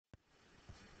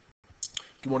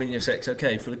Good morning, Year 6.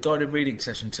 Okay, for the guided reading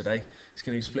session today, it's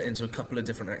going to be split into a couple of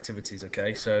different activities,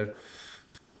 okay? So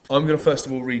I'm going to first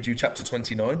of all read you chapter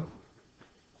 29.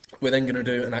 We're then going to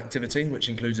do an activity, which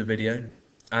includes a video,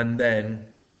 and then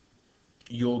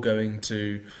you're going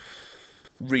to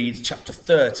read chapter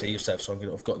 30 yourself. So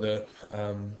I've got the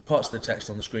parts of the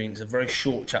text on the screen. It's a very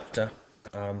short chapter,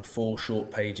 4 short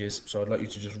pages. So I'd like you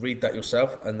to just read that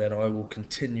yourself, and then I will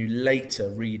continue later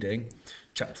reading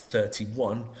chapter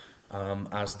 31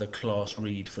 as the class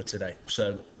read for today.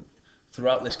 So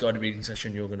throughout this guided reading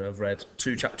session, you're going to have read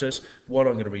 2 chapters. One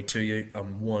I'm going to read to you,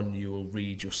 and one you will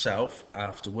read yourself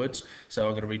afterwards. So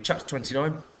I'm going to read chapter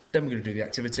 29, then we're going to do the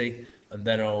activity, and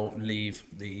then I'll leave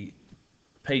the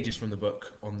pages from the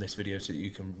book on this video so that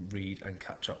you can read and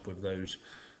catch up with those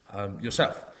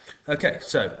yourself. Okay,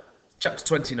 so chapter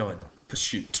 29,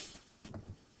 Pursuit.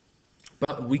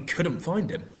 But we couldn't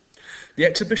find him. The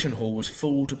exhibition hall was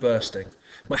full to bursting.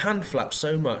 My hand flapped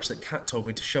so much that Kat told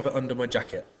me to shove it under my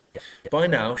jacket. By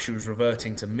now she was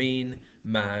reverting to mean,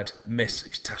 mad Miss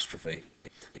Catastrophe,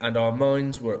 and our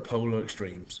minds were at polar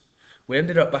extremes. We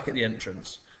ended up back at the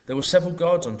entrance. There were several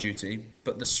guards on duty,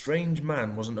 but the strange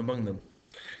man wasn't among them.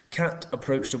 Kat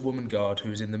approached a woman guard who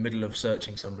was in the middle of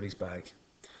searching somebody's bag.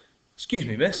 "Excuse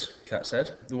me, miss," Kat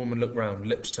said. The woman looked round,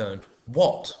 lips turned.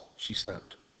 "What?" she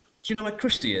snapped. "Do you know where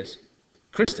Christie is?"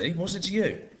 "Christie? What's it to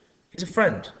you?" "He's a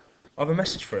friend. I've a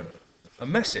message for him." "A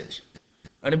message?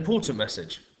 An important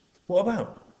message? What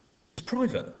about?" "It's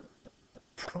private."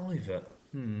 "Private?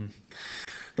 The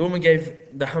woman gave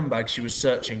the handbag she was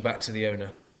searching back to the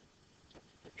owner.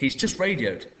 "He's just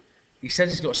radioed. He said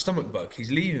he's got a stomach bug.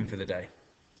 He's leaving for the day.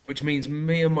 Which means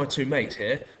me and my 2 mates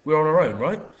here, we're on our own,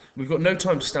 right? We've got no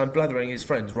time to stand blathering his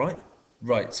friends, right?"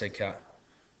 "Right," said Kat.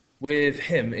 "With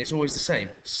him, it's always the same.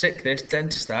 Sick this,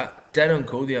 dentist that, dead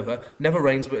uncle the other. Never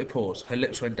rains but it pours." Her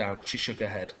lips went down. She shook her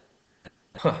head.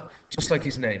 "Huh, just like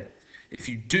his name. If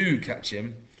you do catch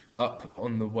him up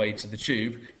on the way to the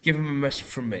tube, give him a message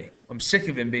from me. I'm sick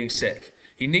of him being sick.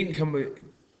 He needn't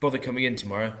bother coming in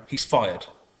tomorrow. He's fired."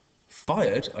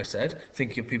 "Fired?" I said,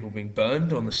 thinking of people being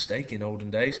burned on the stake in olden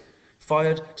days.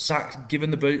 "Fired, sacked, given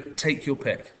the boot, take your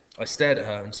pick." I stared at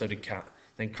her, and so did Kat.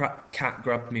 Then Kat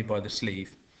grabbed me by the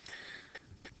sleeve.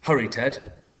 "Hurry,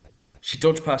 Ted." She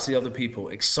dodged past the other people,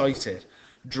 excited,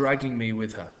 dragging me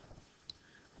with her.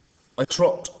 I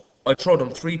trod on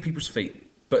 3 people's feet,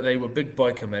 but they were big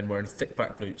biker men wearing thick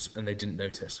back boots, and they didn't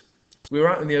notice. We were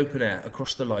out in the open air,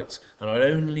 across the lights, and I'd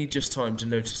only just time to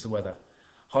notice the weather.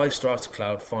 High strata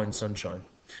cloud, fine sunshine.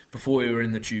 Before we were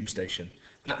in the tube station,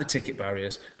 at the ticket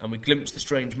barriers, and we glimpsed the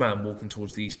strange man walking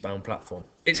towards the eastbound platform.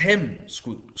 "It's him!"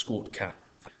 squawked Kat.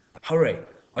 "Hurry!"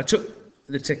 I took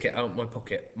the ticket out of my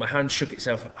pocket. My hand shook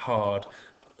itself hard,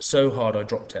 so hard I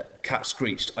dropped it. Kat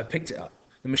screeched. I picked it up.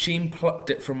 The machine plucked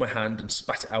it from my hand and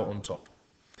spat it out on top.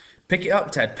 "Pick it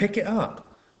up, Ted, pick it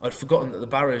up!" I'd forgotten that the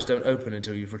barriers don't open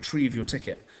until you've retrieved your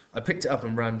ticket. I picked it up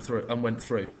and went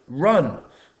through. "Run!"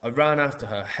 I ran after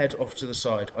her, head off to the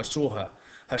side. I saw her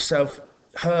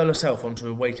hurl herself onto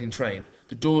a waiting train.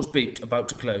 The doors beeped, about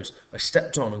to close. I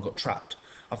stepped on and got trapped.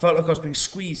 I felt like I was being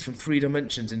squeezed from 3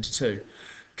 dimensions into 2.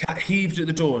 Kat heaved at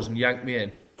the doors and yanked me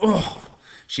in. Ugh!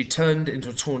 She turned into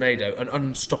a tornado, an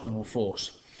unstoppable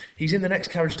force. "He's in the next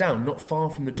carriage down, not far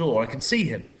from the door. I can see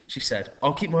him," she said.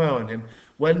 "I'll keep my eye on him.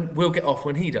 We'll get off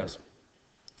when he does."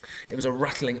 It was a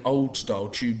rattling, old-style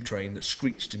tube train that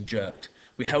screeched and jerked.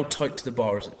 We held tight to the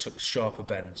bar as it took sharper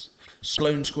bends.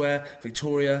 Sloane Square,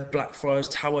 Victoria, Blackfriars,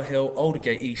 Tower Hill,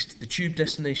 Aldergate East. The tube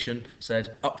destination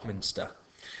said Upminster.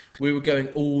 We were going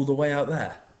all the way out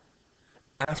there.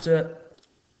 After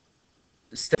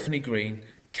Stephanie Green,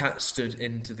 Kat stood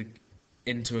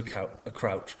into a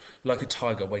crouch, like a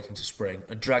tiger waiting to spring,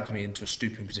 and dragged me into a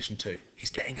stooping position too.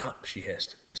 "He's getting up," she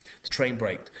hissed. The train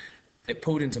braked. It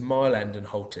pulled into Mile End and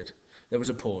halted. There was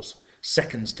a pause.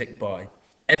 Seconds ticked by.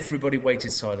 Everybody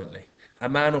waited silently. A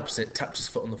man opposite tapped his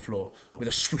foot on the floor. With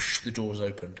a swoosh, the doors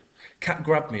opened. Kat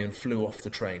grabbed me and flew off the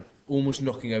train, almost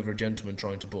knocking over a gentleman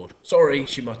trying to board. "Sorry,"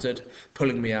 she muttered,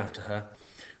 pulling me after her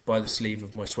by the sleeve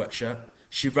of my sweatshirt.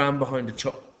 She ran behind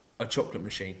a chocolate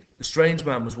machine. The strange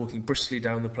man was walking briskly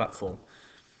down the platform,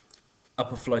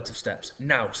 up a flight of steps.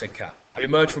 "Now," said Kat. I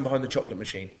emerged from behind the chocolate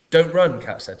machine. "Don't run,"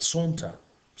 Kat said. "Saunter."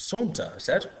 "Saunter," I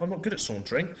said. "I'm not good at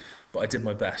sauntering," but I did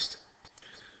my best.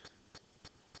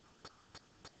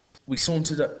 We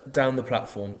sauntered down the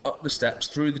platform, up the steps,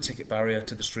 through the ticket barrier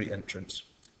to the street entrance.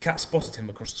 Kat spotted him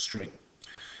across the street.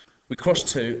 We crossed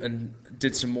to and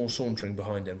did some more sauntering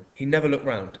behind him. He never looked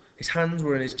round. His hands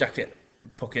were in his jacket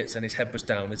pockets and his head was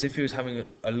down, as if he was having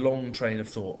a long train of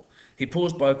thought. He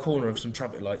paused by a corner of some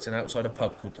traffic lights and outside a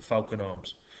pub called the Falcon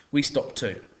Arms. We stopped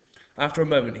too. After a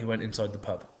moment, he went inside the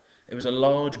pub. It was a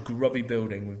large, grubby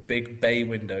building with big bay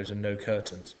windows and no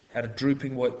curtains. It had a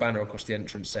drooping white banner across the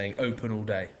entrance saying "Open all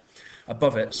day."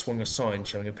 Above it swung a sign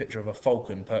showing a picture of a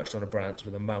falcon perched on a branch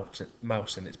with a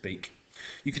mouse in its beak.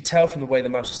 You could tell from the way the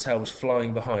mouse's tail was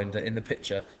flying behind that in the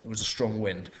picture it was a strong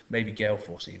wind, maybe gale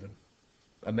force even.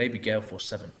 Maybe gale force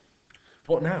 7.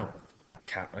 What now?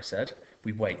 Cat, I said.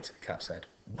 We wait, Cat said.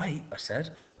 Wait, I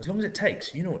said. As long as it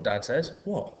takes. You know what Dad says.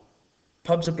 What?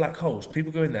 Pubs are black holes.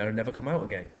 People go in there and never come out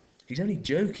again. He's only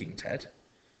joking, Ted.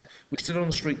 We stood on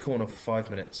the street corner for 5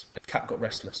 minutes. Cat got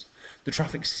restless. The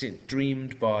traffic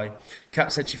streamed by.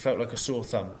 Cat said she felt like a sore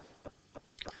thumb.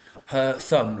 Her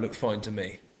thumb looked fine to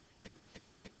me.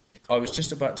 I was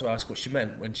just about to ask what she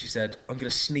meant when she said, I'm going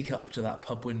to sneak up to that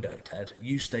pub window, Ted.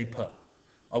 You stay put.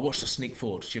 I watched her sneak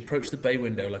forward. She approached the bay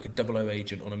window like a 00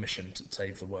 agent on a mission to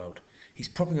save the world. He's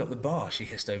propping up the bar, she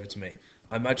hissed over to me.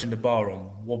 I imagined a bar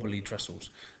on wobbly trestles,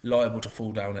 liable to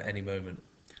fall down at any moment.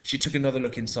 She took another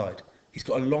look inside. He's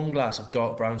got a long glass of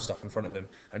dark brown stuff in front of him,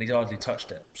 and he's hardly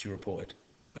touched it, she reported.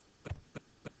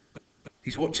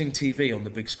 He's watching TV on the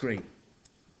big screen.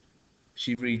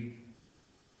 She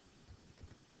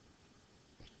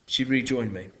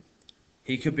rejoined me.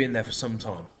 He could be in there for some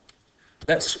time.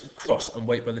 Let's cross and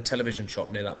wait by the television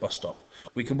shop near that bus stop.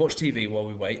 We can watch TV while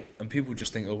we wait, and people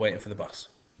just think we're waiting for the bus.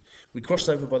 We crossed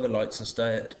over by the lights and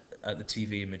stared at the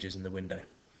TV images in the window.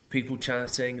 People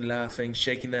chatting, laughing,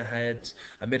 shaking their heads,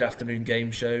 a mid-afternoon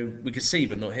game show. We could see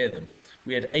but not hear them.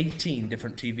 We had 18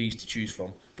 different TVs to choose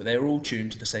from, but they were all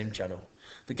tuned to the same channel.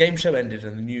 The game show ended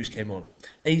and the news came on.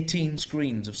 18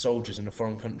 screens of soldiers in a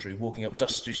foreign country walking up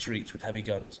dusty streets with heavy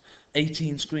guns.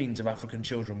 18 screens of African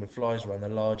children with flies around their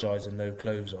large eyes and no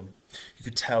clothes on. You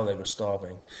could tell they were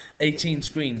starving. 18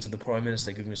 screens of the Prime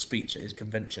Minister giving a speech at his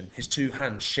convention, his two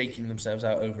hands shaking themselves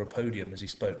out over a podium as he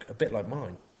spoke, a bit like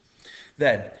mine.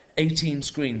 Then, 18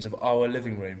 screens of our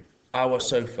living room, our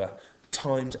sofa,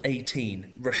 times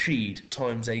 18, Rashid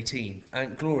times 18,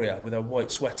 Aunt Gloria with her white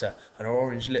sweater and her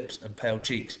orange lips and pale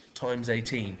cheeks, times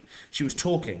 18. She was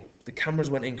talking. The cameras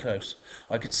went in close.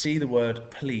 I could see the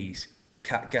word please.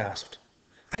 Cat gasped.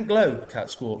 Aunt Glo, Cat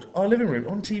squawked. Our living room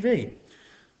on TV.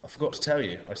 I forgot to tell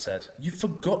you, I said. You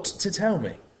forgot to tell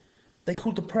me. They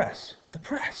called the press. The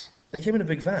press? They came in a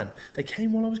big van. They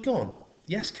came while I was gone.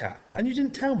 Yes, Cat. And you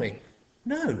didn't tell me.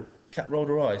 No. Cat rolled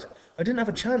her eyes. I didn't have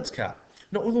a chance, Cat.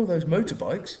 Not with all those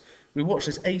motorbikes. We watched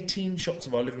as 18 shots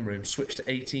of our living room switched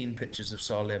to 18 pictures of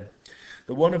Salim.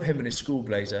 The one of him in his school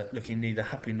blazer, looking neither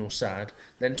happy nor sad,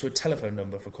 then to a telephone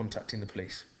number for contacting the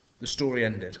police. The story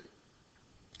ended.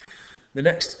 The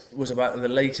next was about the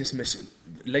latest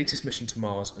mission to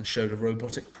Mars and showed a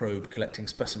robotic probe collecting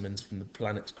specimens from the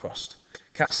planet's crust.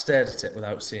 Cat stared at it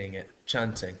without seeing it,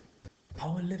 chanting,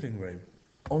 "Our living room,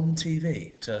 on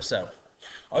TV," to herself.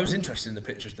 I was interested in the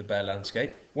pictures of the bare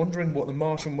landscape, wondering what the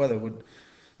Martian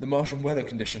weather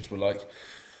conditions were like,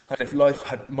 and if life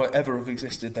might ever have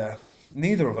existed there.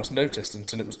 Neither of us noticed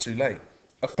until it was too late.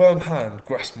 A firm hand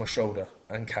grasped my shoulder,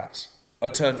 and Cat's.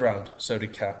 I turned round, so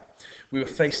did Cat. We were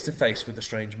face to face with a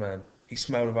strange man. He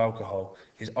smelled of alcohol.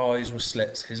 His eyes were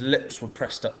slits. His lips were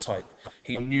pressed up tight.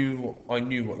 I knew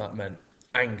what that meant.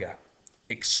 Anger.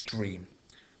 Extreme.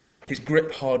 His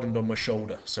grip hardened on my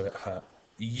shoulder, so it hurt.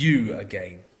 You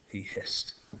again, he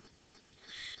hissed.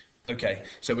 Okay,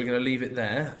 so we're going to leave it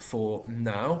there for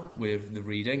now with the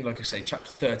reading. Like I say,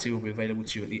 chapter 30 will be available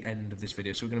to you at the end of this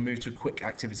video. So we're going to move to a quick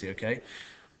activity, okay?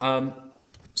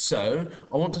 So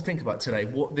I want to think about today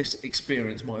what this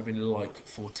experience might have been like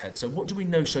for Ted. So what do we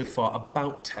know so far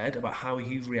about Ted, about how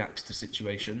he reacts to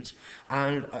situations,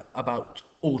 and about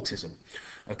autism?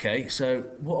 Okay, so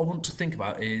what I want to think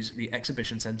about is the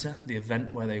exhibition centre, the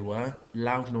event where they were,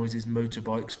 loud noises,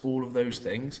 motorbikes, all of those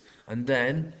things, and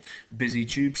then busy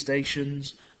tube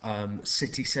stations,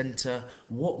 city centre.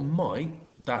 What might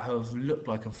that have looked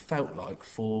like and felt like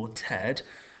for Ted?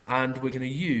 And we're going to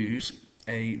use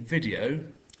a video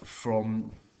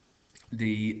from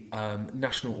the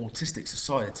National Autistic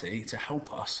Society to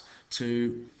help us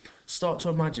to start to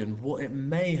imagine what it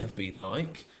may have been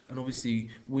like. And obviously,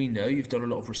 we know you've done a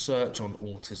lot of research on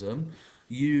autism.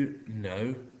 You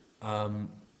know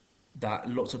that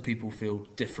lots of people feel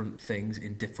different things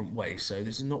in different ways. So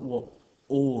this is not what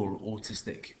all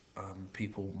autistic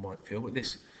people might feel, but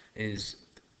this is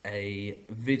a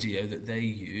video that they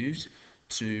use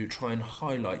to try and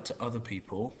highlight to other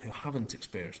people who haven't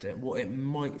experienced it what it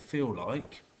might feel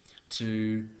like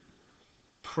to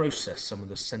process some of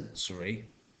the sensory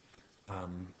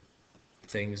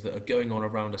things that are going on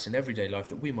around us in everyday life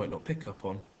that we might not pick up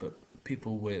on, but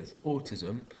people with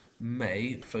autism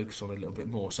may focus on a little bit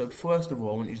more. So first of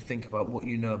all, I want you to think about what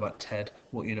you know about TED,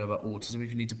 what you know about autism.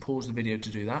 If you need to pause the video to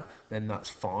do that, then that's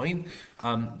fine.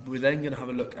 We're then going to have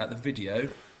a look at the video,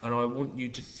 and I want you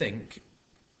to think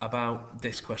about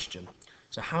this question.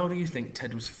 So how do you think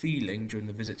Ted was feeling during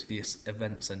the visit to the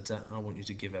event centre? I want you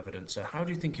to give evidence. So how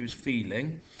do you think he was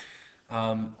feeling?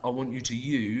 I want you to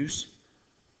use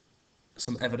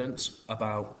some evidence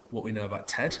about what we know about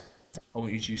TED. I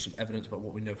want you to use some evidence about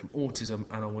what we know from autism,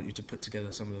 and I want you to put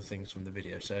together some of the things from the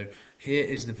video. So here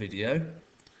is the video,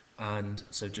 and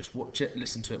so just watch it,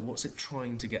 listen to it. What's it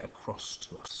trying to get across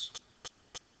to us?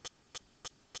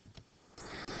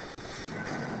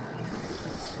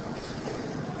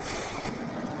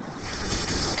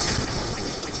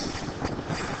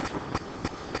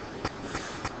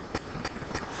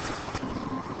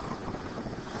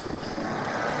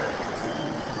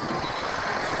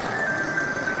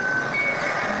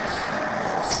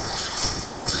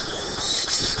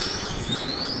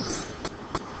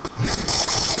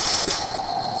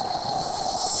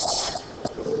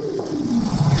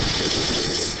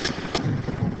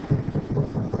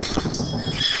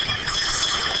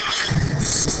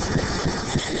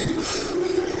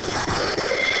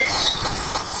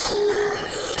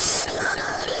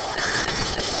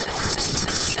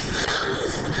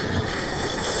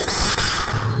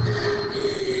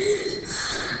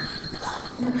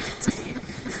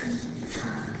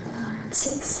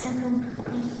 Six, 7,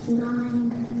 8,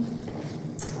 9.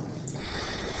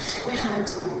 We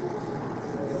had.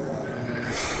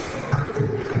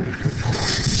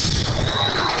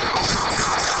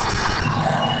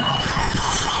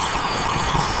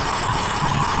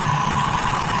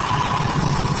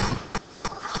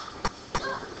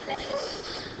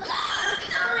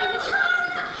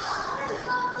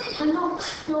 I'm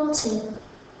not naughty.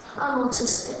 I'm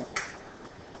autistic.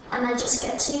 And I just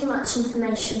get too much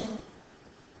information.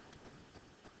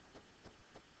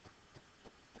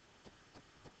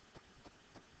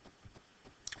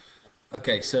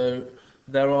 Okay, so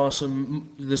there's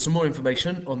some more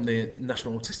information on the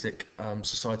National Autistic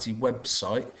Society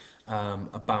website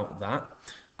about that,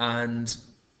 and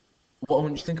what I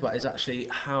want you to think about is actually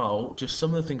how just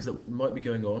some of the things that might be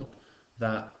going on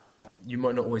that you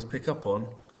might not always pick up on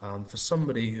for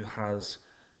somebody who has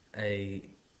a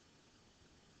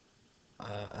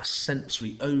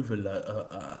sensory overload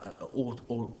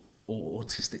or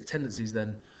autistic tendencies,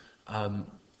 then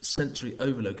sensory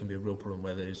overload can be a real problem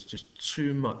where there's just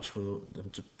too much for them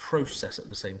to process at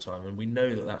the same time. And we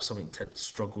know that that's something Ted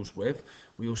struggles with.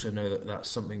 We also know that that's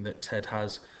something that Ted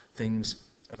has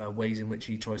ways in which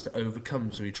he tries to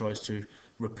overcome. So he tries to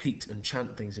repeat and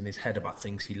chant things in his head about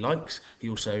things he likes. He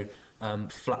also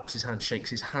flaps his hand,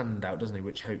 shakes his hand out, doesn't he,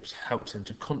 which helps him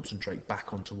to concentrate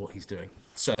back onto what he's doing.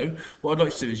 So what I'd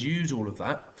like to do is use all of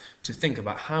that to think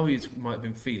about how he might have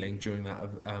been feeling during that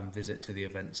visit to the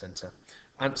event centre.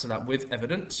 Answer that with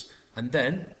evidence, and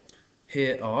then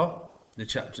here are the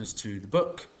chapters to the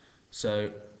book.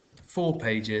 So 4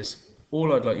 pages.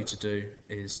 All I'd like you to do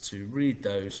is to read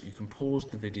those. You can pause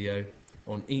the video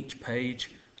on each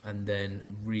page and then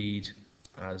read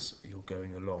as you're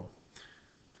going along.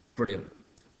 Brilliant.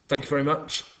 Thank you very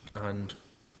much, and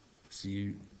see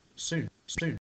you soon.